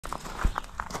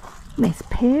Miss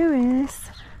Paris.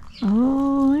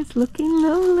 Oh, it's looking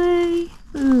lovely.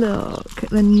 Look at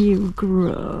the new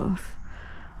growth.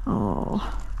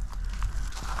 Oh,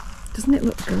 doesn't it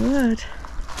look good?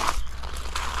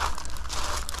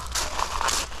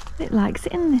 It likes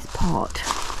it in this pot.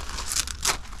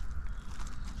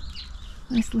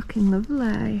 It's looking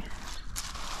lovely.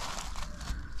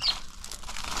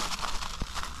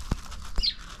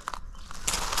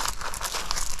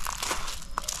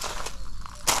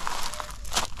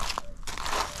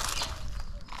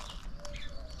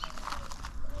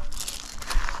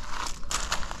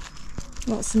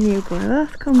 Lots of new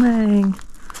growth coming.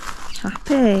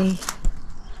 Happy.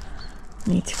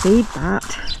 Need to feed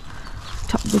that.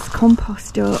 Top this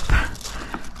compost up.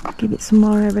 Give it some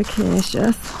more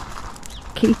ericaceous.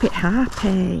 Keep it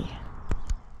happy.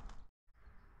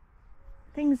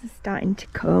 Things are starting to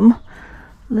come.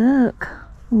 Look.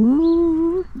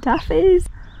 Ooh, daffies.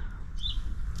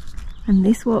 And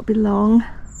this won't be long.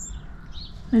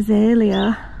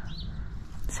 Azalea.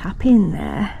 It's happy in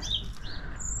there.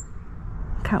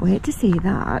 Can't wait to see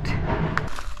that.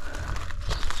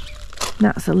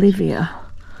 That's Olivia.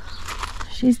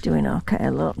 She's doing okay,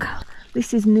 look.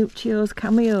 This is Nuccio's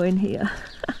cameo in here.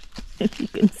 If you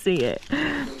can see it.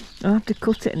 I'll have to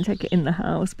cut it and take it in the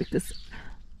house because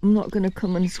I'm not going to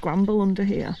come and scramble under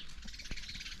here.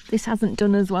 This hasn't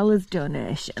done as well as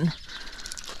donation.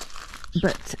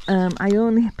 But I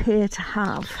only appear to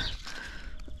have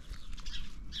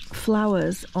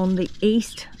flowers on the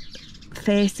east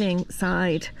facing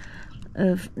side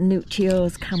of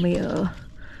Nuccio's cameo.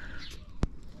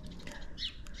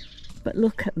 But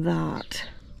look at that.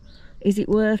 Is it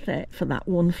worth it for that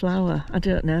one flower? I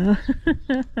don't know.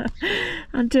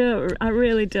 I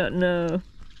really don't know.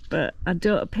 But I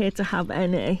don't appear to have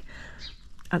any.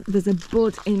 There's a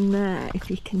bud in there, if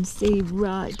you can see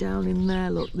right down in there,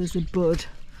 look, there's a bud.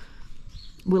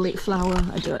 Will it flower?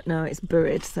 I don't know, it's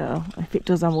buried, so if it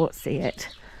does I won't see it.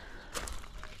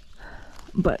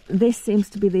 But this seems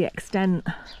to be the extent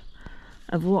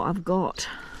of what I've got.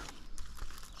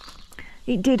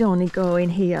 It did only go in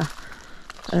here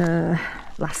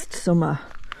last summer,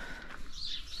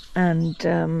 and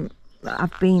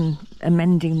I've been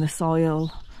amending the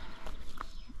soil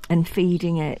and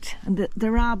feeding it, and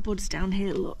there are buds down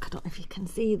here. Look, I don't know if you can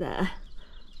see there.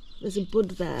 There's a bud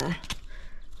there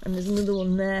and there's another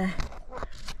one there,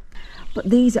 but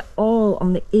these are all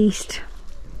on the east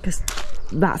because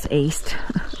that's east.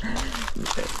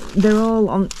 They're all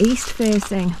on east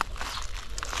facing.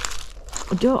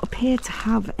 I don't appear to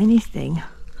have anything.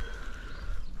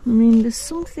 I mean, there's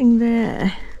something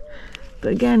there,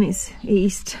 but again it's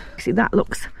east. See, that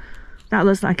looks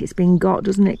like it's been got,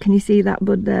 doesn't it? Can you see that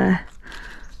bud there?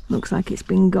 Looks like it's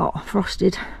been got,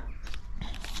 frosted.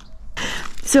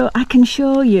 So I can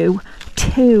show you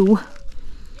two.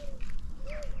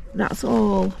 That's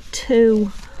all.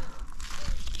 Two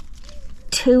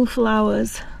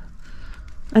flowers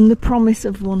and the promise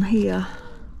of one here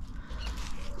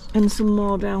and some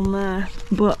more down there,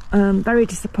 but very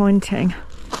disappointing.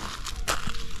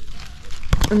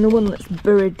 And the one that's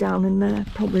buried down in there,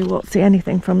 probably won't see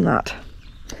anything from that.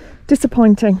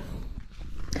 Disappointing.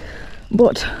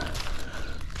 But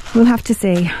we'll have to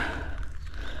see.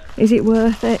 Is it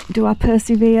worth it? Do I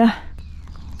persevere?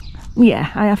 Yeah,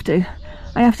 I have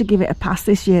to give it a pass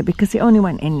this year because it only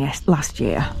went in last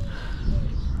year.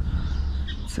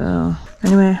 So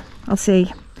anyway, I'll see.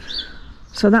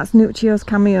 So that's Nuccio's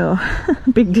cameo.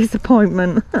 Big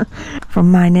disappointment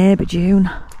from my neighbour June.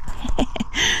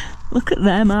 Look at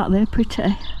them, aren't they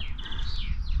pretty?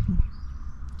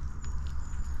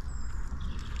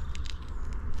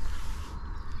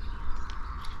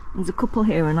 There's a couple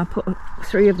here and I put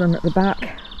 3 of them at the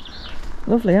back.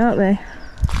 Lovely, aren't they?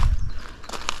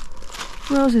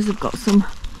 Roses have got some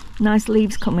nice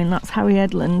leaves coming. That's Harry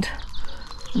Edland,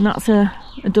 and that's a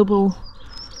double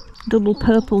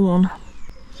purple one.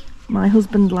 My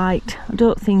husband liked. I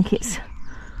don't think it's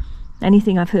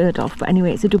anything I've heard of, but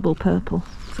anyway, it's a double purple,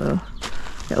 so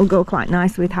it'll go quite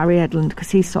nice with Harry Edland because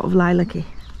he's sort of lilac-y.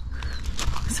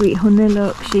 Sweet Honey,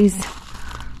 look,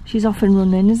 she's off and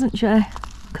running, isn't she?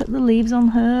 Look at the leaves on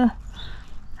her.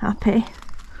 Happy.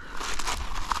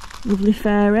 Lovely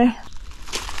Fairy.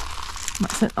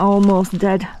 That's an almost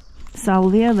dead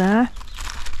salvia there.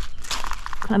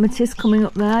 Clematis coming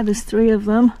up there. There's 3 of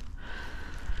them.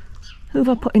 Who have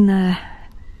I put in there?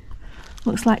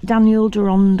 Looks like Daniel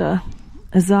Deronda,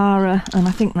 Azara, and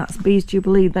I think that's Bees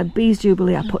Jubilee. The Bees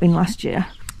Jubilee I put in last year.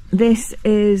 This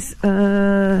is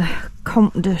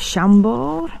Comte de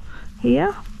Chambord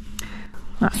here.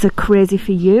 That's a Crazy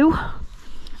for You.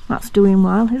 That's doing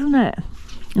well, isn't it?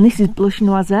 And this is Blush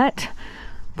Noisette.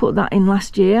 put that in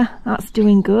last year. That's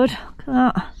doing good. Look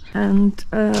at that. And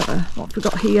what have we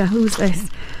got here? Who's this?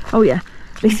 Oh yeah,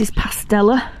 this is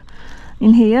Pastella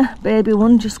in here. Baby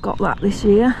one, just got that this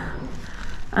year.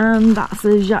 And that's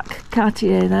a Jacques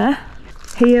Cartier there.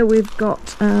 Here we've got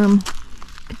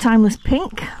Timeless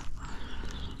Pink.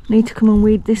 Need to come and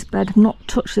weed this bed. I've not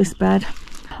touched this bed.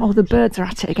 Oh, the birds are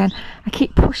at it again. I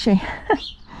keep pushing.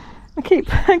 I keep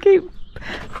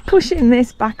pushing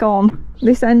this back on,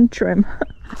 this end trim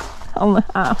on the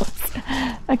house.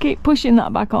 I keep pushing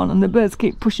that back on and the birds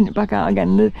keep pushing it back out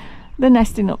again. They're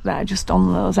nesting up there just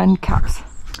on those end caps.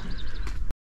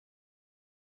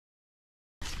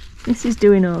 This is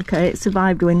doing okay. It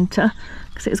survived winter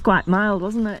because it was quite mild,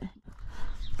 wasn't it?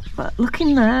 But look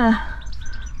in there.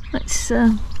 It's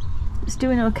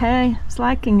doing okay. It's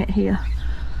liking it here.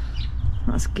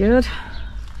 That's good.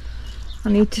 I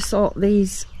need to sort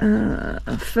these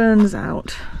ferns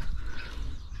out.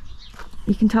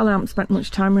 You can tell I haven't spent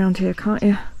much time around here, can't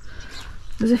you?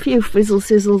 There's a few frizzle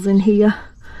sizzles in here.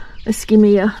 A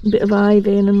skimmia, a bit of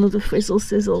ivy and another frizzle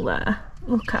sizzle there.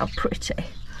 Look how pretty.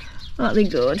 Aren't they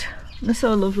good? They're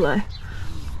so lovely.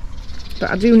 But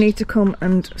I do need to come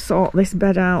and sort this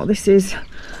bed out. This is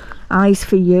Eyes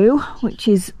for You, which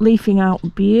is leafing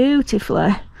out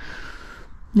beautifully.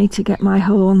 Need to get my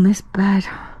hoe on this bed.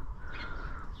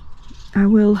 I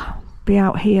will be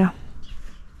out here.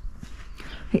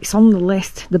 It's on the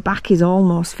list. The back is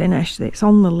almost finished. It's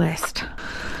on the list.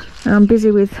 I'm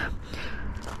busy with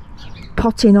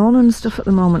potting on and stuff at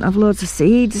the moment. I've loads of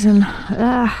seeds and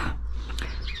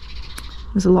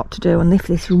there's a lot to do. And if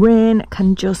this rain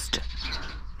can just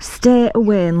stay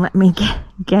away and let me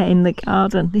get in the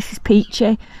garden. This is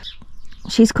Peachy.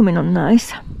 She's coming on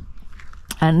nice.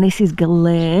 And this is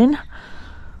Ghislaine.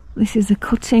 This is a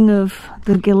cutting of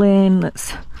the Ghislaine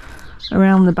that's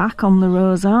around the back on the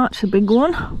rose arch, a big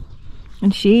one.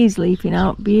 And she's leafing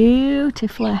out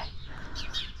beautifully.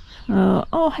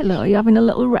 Oh, hello, you're having a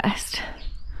little rest.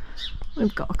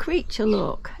 We've got a creature,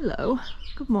 look. Hello,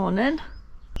 good morning.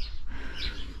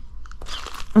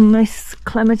 And this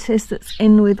clematis that's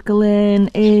in with Ghislaine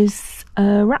is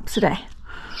Rhapsody.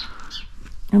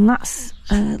 And that's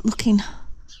looking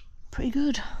pretty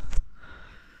good.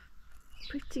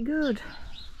 Pretty good.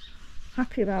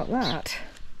 Happy about that.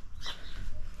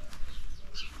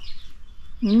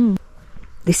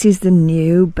 This is the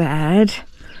new bed.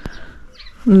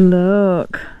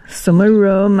 Look, Summer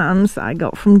Romance I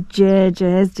got from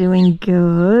JJ's doing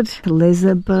good.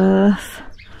 Elizabeth.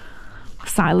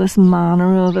 Silas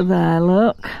Manor over there,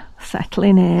 look.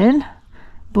 Settling in.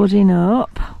 Budding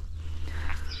up.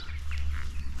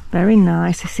 Very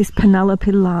nice. This is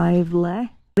Penelope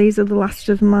Lively. These are the last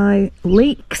of my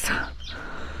leeks,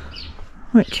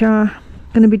 which are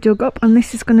going to be dug up, and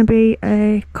this is going to be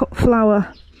a cut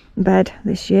flower bed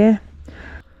this year.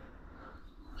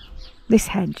 This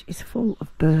hedge is full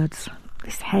of birds.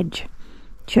 This hedge,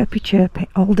 chirpy chirpy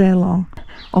all day long.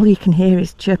 All you can hear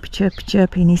is chirpy chirpy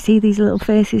chirpy, and you see these little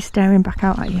faces staring back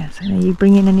out at you. So are you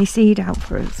bringing any seed out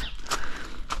for us?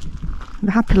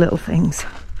 The happy little things.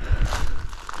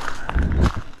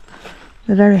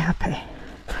 They're very happy.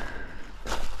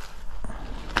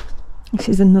 This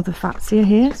is another Fatsia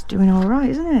here. It's doing all right,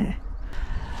 isn't it?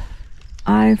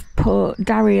 I've put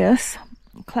Darius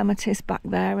clematis back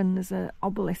there, and there's an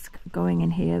obelisk going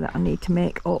in here that I need to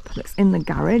make up. That's in the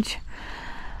garage,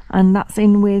 and that's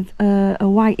in with a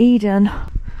White Eden.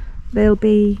 They'll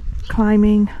be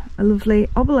climbing a lovely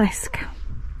obelisk.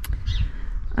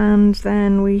 And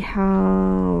then we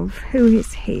have, who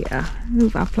is here? Who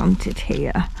have I planted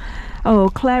here? Oh,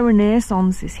 Claire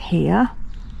Renaissance is here,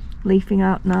 leafing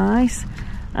out nice.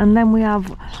 And then we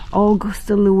have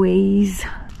Augusta Louise,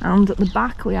 and at the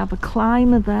back we have a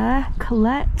climber there,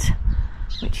 Colette,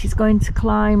 which is going to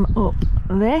climb up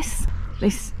this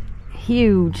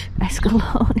huge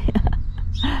escalonia.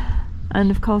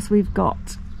 And of course we've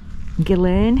got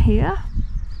Ghislaine here,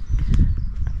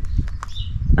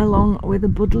 along with a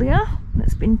buddleia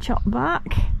that's been chopped back.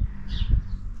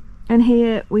 And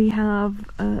here we have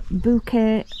a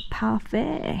bouquet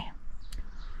parfait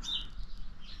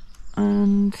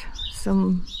and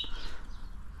some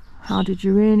hardy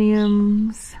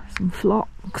geraniums, some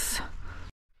phlox,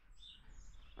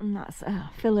 and that's a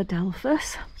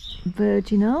Philadelphus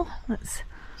virginal that's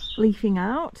leafing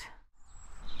out.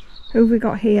 Who have we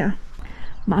got here?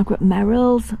 Margaret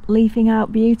Merrill's leafing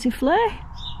out beautifully.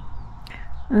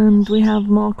 And we have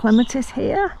more clematis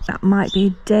here. That might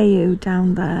be Dayu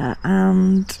down there,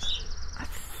 and I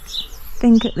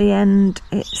think at the end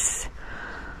it's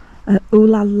Ooh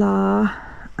La La.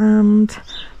 And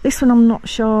this one I'm not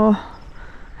sure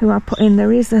who I put in.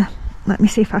 There is a let me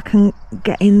see if I can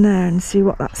get in there and see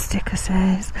what that sticker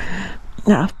says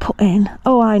that I've put in.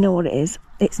 Oh, I know what it is.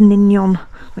 It's Nignon,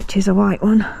 which is a white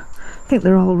one. I think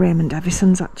they're all Raymond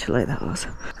Evisons actually, those.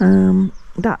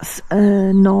 That's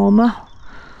Norma,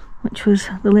 which was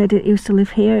the lady that used to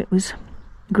live here. It was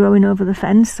growing over the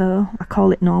fence, so I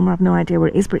call it Norma. I've no idea what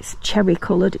it is, but it's cherry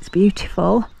coloured. It's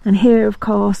beautiful. And here, of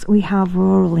course, we have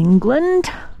Rural England,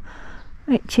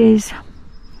 which is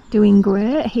doing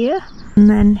great here. And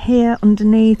then here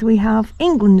underneath we have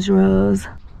England's Rose.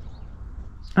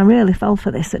 I really fell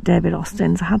for this at David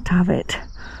Austin's. I had to have it.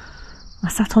 I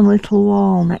sat on a little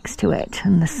wall next to it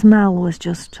and the smell was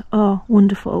just, oh,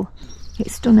 wonderful.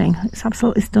 It's stunning. It's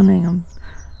absolutely stunning. I'm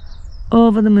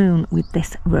over the moon with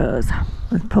this rose.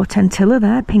 With Potentilla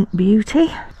there, Pink Beauty.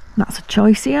 That's a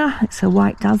Choicea. It's a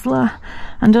White Dazzler.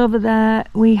 And over there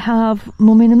we have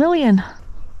Mum in a Million.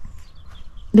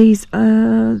 These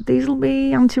will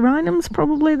be antirrhinums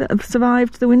probably that have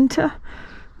survived the winter.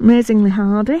 Amazingly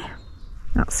hardy.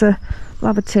 That's a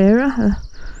Lavatera, a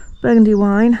Burgundy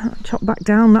wine, chopped back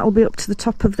down. That will be up to the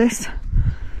top of this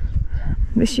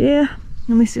year.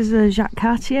 And this is a Jacques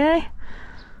Cartier.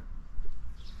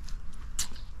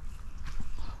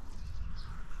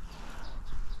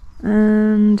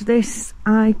 And this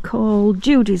I call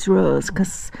Judy's Rose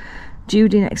because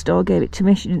Judy next door gave it to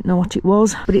me. She didn't know what it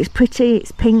was, but it's pretty,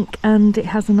 it's pink, and it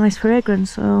has a nice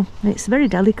fragrance, so it's a very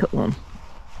delicate one.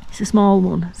 It's a small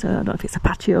one, so I don't know if it's a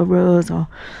patio rose or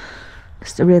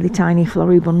just a really tiny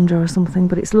floribunda or something,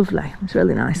 but it's lovely. It's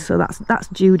really nice. So that's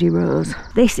Judy Rose.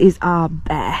 This is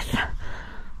Arbeth.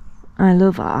 I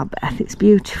love Arbeth. It's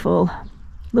beautiful,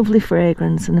 lovely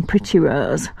fragrance, and a pretty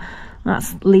rose.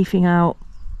 That's leafing out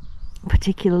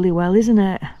particularly well, isn't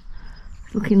it?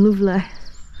 It's looking lovely.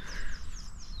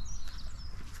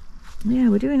 Yeah,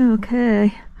 we're doing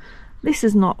okay. This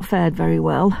has not fared very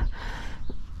well.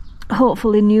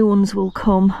 Hopefully new ones will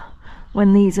come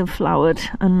when these have flowered,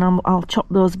 and I'll chop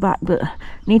those back, but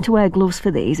need to wear gloves for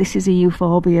these. This is a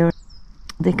euphorbia.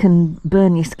 They can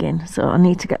burn your skin, so I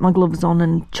need to get my gloves on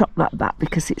and chop that back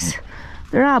because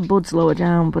there are buds lower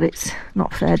down, but it's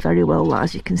not fared very well,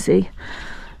 as you can see.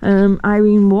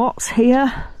 Irene Watts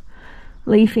here,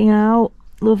 leafing out,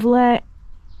 lovely,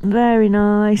 very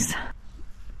nice.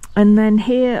 And then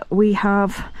here we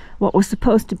have what was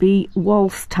supposed to be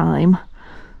Waltz Time,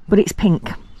 but it's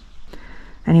pink.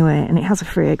 Anyway, and it has a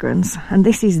fragrance. And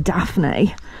this is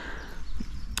Daphne.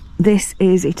 This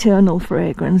is Eternal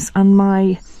Fragrance, and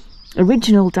my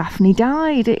original Daphne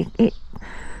died. It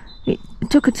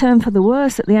took a turn for the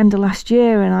worse at the end of last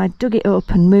year, and I dug it up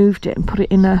and moved it and put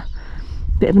it in a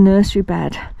bit of a nursery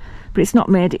bed, but it's not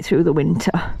made it through the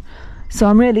winter. So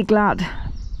I'm really glad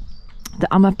that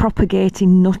I'm a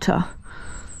propagating nutter.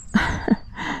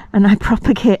 And I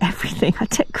propagate everything. I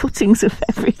take cuttings of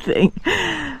everything.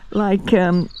 Like,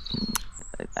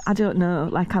 I don't know,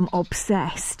 like I'm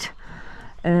obsessed.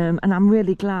 And I'm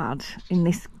really glad in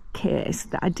this case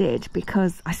that I did,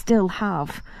 because I still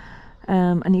have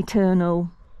an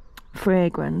Eternal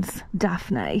Fragrance,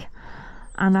 Daphne.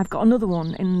 And I've got another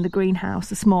one in the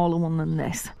greenhouse, a smaller one than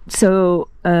this. So,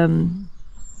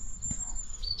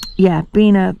 yeah,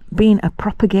 being a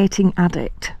propagating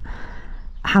addict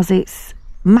has its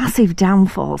massive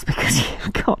downfalls, because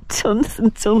you've got tons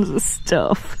and tons of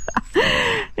stuff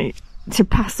to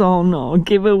pass on or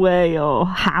give away or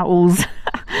house.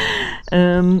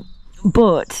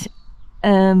 But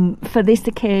for this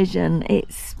occasion,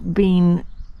 it's been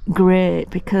great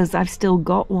because I've still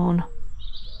got one.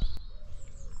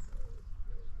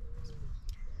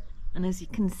 And as you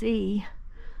can see,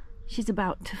 she's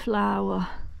about to flower.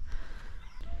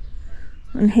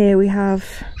 And here we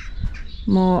have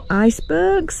more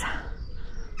icebergs.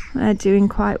 They're doing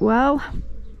quite well,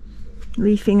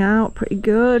 leafing out pretty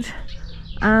good,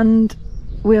 and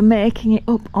we're making it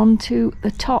up onto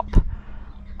the top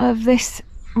of this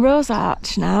rose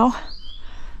arch now.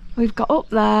 We've got up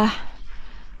there,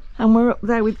 and we're up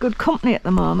there with good company at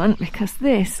the moment, because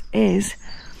this is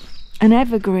an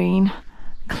evergreen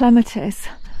clematis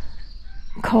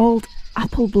called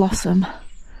Apple Blossom,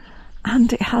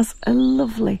 and it has a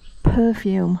lovely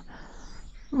perfume.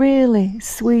 Really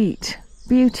sweet,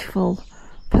 beautiful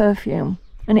perfume,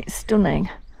 and it's stunning.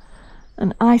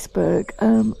 And Iceberg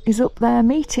is up there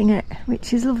meeting it,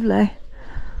 which is lovely.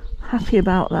 Happy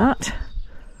about that.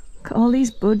 Look at all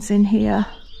these buds in here.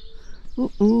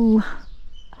 Ooh, ooh.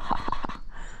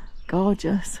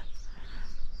 Gorgeous.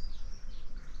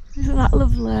 Isn't that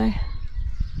lovely?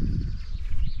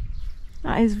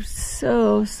 That is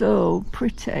so, so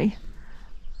pretty.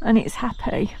 And it's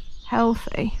happy,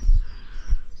 healthy.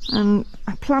 And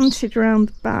I planted around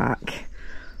the back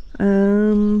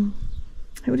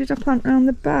Who did I plant round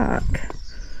the back?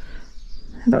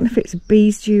 I don't know if it's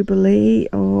Bees Jubilee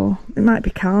or it might be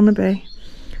Carnaby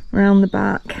round the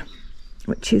back,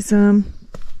 which is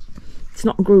it's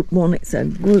not group 1, it's a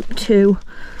group 2.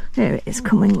 Here it is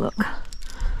coming, look.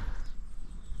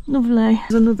 Lovely.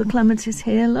 There's another clematis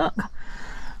here, look.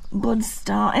 Buds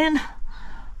starting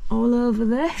all over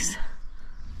this.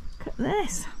 Look at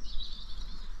this.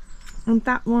 And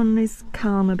that one is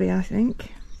Carnaby, I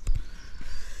think.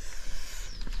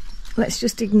 Let's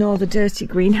just ignore the dirty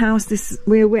greenhouse.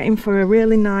 We're waiting for a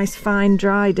really nice, fine,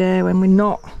 dry day when we're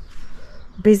not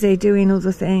busy doing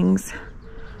other things.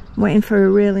 I'm waiting for a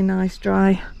really nice,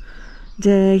 dry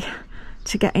day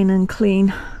to get in and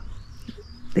clean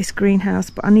this greenhouse.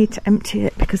 But I need to empty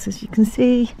it because, as you can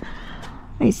see,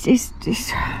 it's just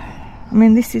I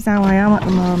mean, this is how I am at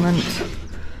the moment.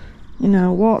 You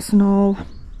know, warts and all.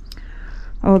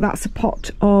 Oh, that's a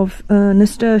pot of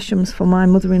nasturtiums for my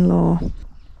mother-in-law.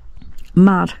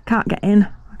 Mad, can't get in.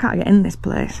 I can't get in this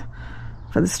place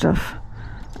for the stuff.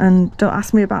 And don't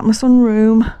ask me about my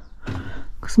sunroom,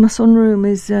 because my sunroom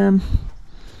is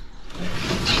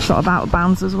sort of out of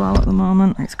bounds as well at the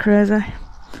moment. It's crazy.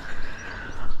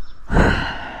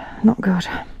 Not good.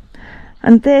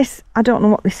 And this, I don't know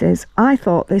what this is. I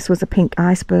thought this was a pink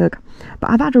iceberg, but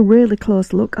I've had a really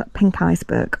close look at pink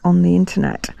iceberg on the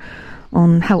internet,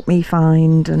 on Help Me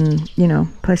Find and, you know,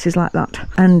 places like that.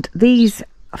 And these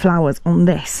flowers on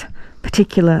this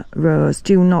particular rose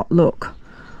do not look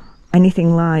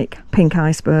anything like pink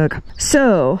iceberg.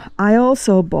 So I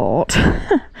also bought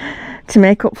to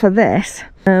make up for this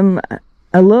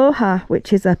Aloha,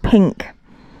 which is a pink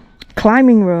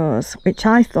climbing rose, which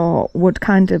I thought would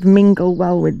kind of mingle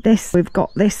well with this. We've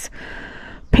got this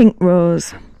pink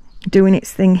rose doing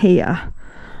its thing here,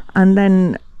 and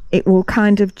then it will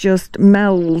kind of just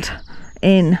meld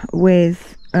in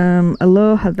with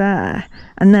Aloha there,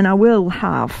 and then I will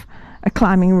have a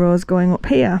climbing rose going up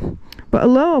here. But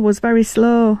Aloha was very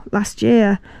slow last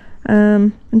year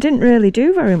and didn't really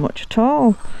do very much at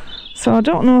all, so I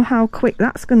don't know how quick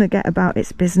that's going to get about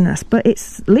its business. But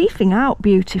it's leafing out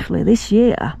beautifully this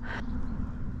year.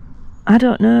 I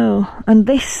don't know. And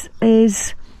this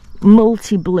is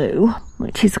multi-blue,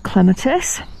 which is a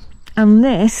clematis, and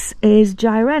this is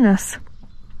Gyrenus,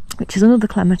 which is another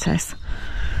clematis.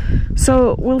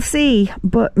 So we'll see,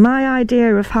 but my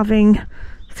idea of having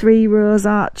 3 rose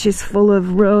arches full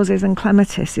of roses and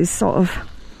clematis is sort of,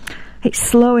 it's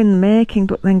slow in the making,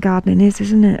 but then gardening is,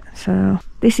 isn't it? So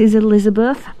this is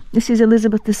Elizabeth. This is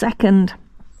Elizabeth II.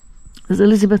 There's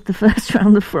Elizabeth I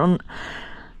round the front.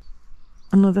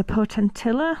 Another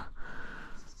potentilla,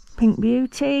 pink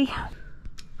beauty.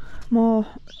 More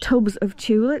tubs of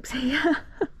tulips here.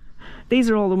 These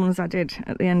are all the ones I did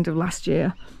at the end of last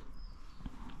year.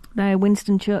 They're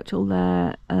Winston Churchill,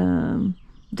 they're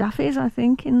Daffies, I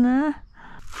think, in there.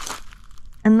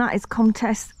 And that is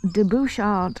Comtesse de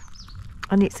Bouchard,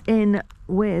 and it's in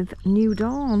with New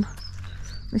Dawn.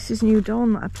 This is New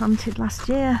Dawn that I planted last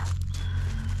year.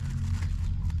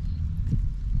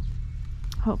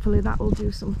 Hopefully that will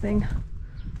do something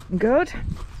good.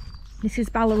 This is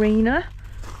Ballerina,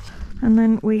 and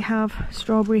then we have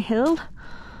Strawberry Hill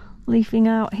leafing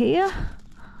out here.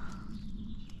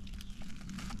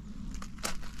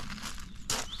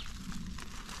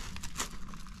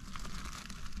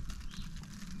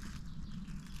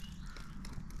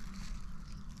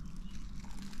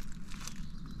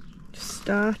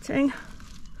 Starting.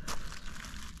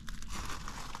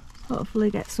 Hopefully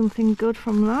get something good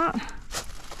from that.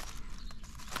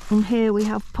 And here we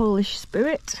have Polish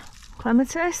Spirit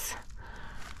clematis,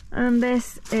 and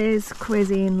this is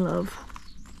Crazy in Love,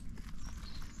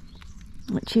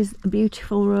 which is a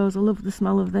beautiful rose. I love the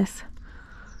smell of this.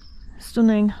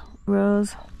 Stunning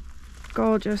rose,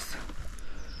 gorgeous.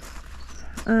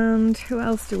 And who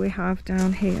else do we have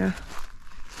down here?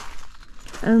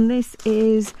 And this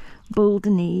is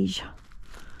Boldenige.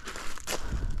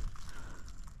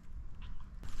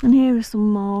 And here are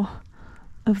some more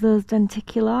of those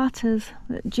denticulatas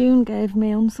that June gave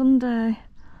me on Sunday.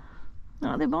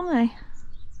 Aren't they bonny?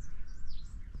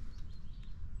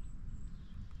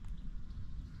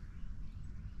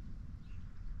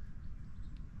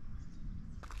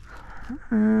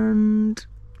 And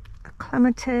a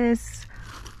clematis,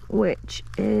 which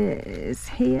is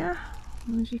here,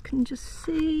 as you can just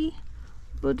see,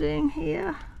 budding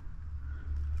here,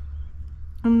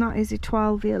 and that is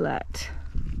Etoile Violette.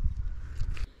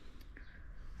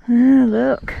 Ah,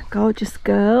 look, gorgeous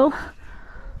girl.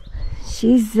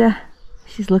 She's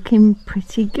looking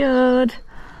pretty good,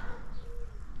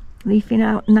 leafing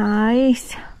out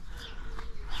nice,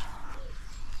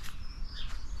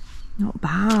 not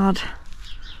bad.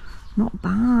 not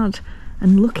bad.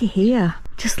 And looky here,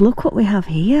 just look what we have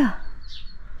here.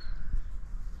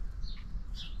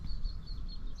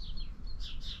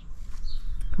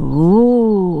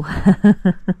 Oh,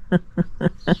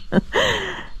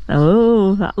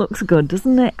 oh, that looks good,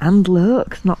 doesn't it? And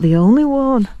look, it's not the only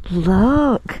one.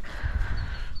 Look.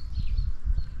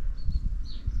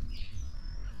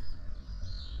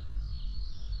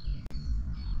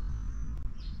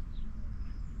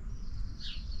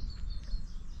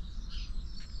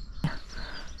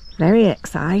 Very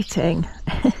exciting.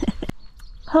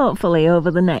 Hopefully over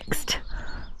the next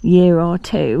year or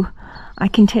two I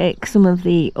can take some of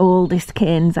the oldest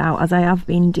canes out, as I have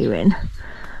been doing,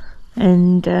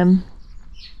 and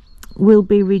we'll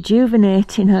be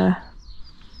rejuvenating her,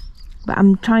 but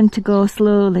I'm trying to go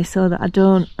slowly so that I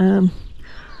don't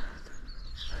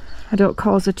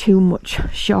cause her too much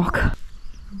shock.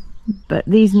 But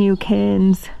these new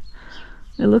canes,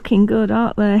 they're looking good,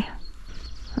 aren't they?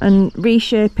 And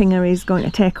reshaping her is going to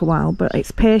take a while, but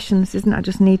it's patience, isn't it? I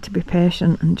just need to be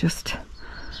patient and just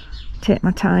take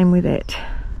my time with it.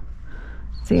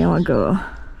 See how I go.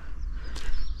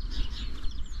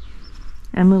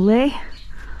 Emily,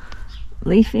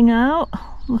 leafing out,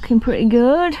 looking pretty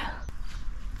good.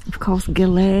 Of course,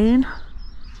 Ghislaine.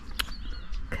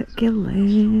 Look at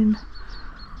Ghislaine.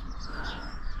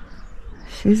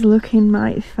 She's looking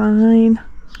mighty fine.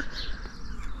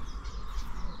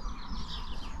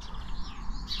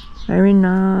 Very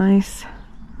nice.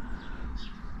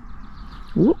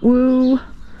 Woo woo.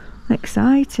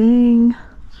 Exciting.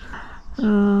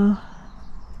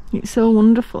 It's so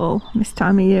wonderful. This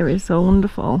time of year is so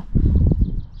wonderful.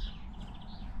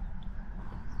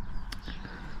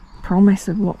 Promise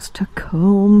of what's to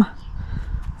come.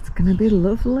 It's gonna be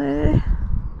lovely.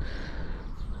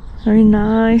 Very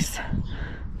nice.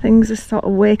 Things are sort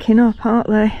of waking up, aren't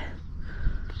they?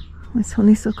 This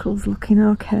honeysuckle's looking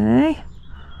okay.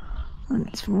 And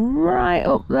it's right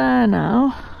up there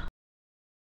now.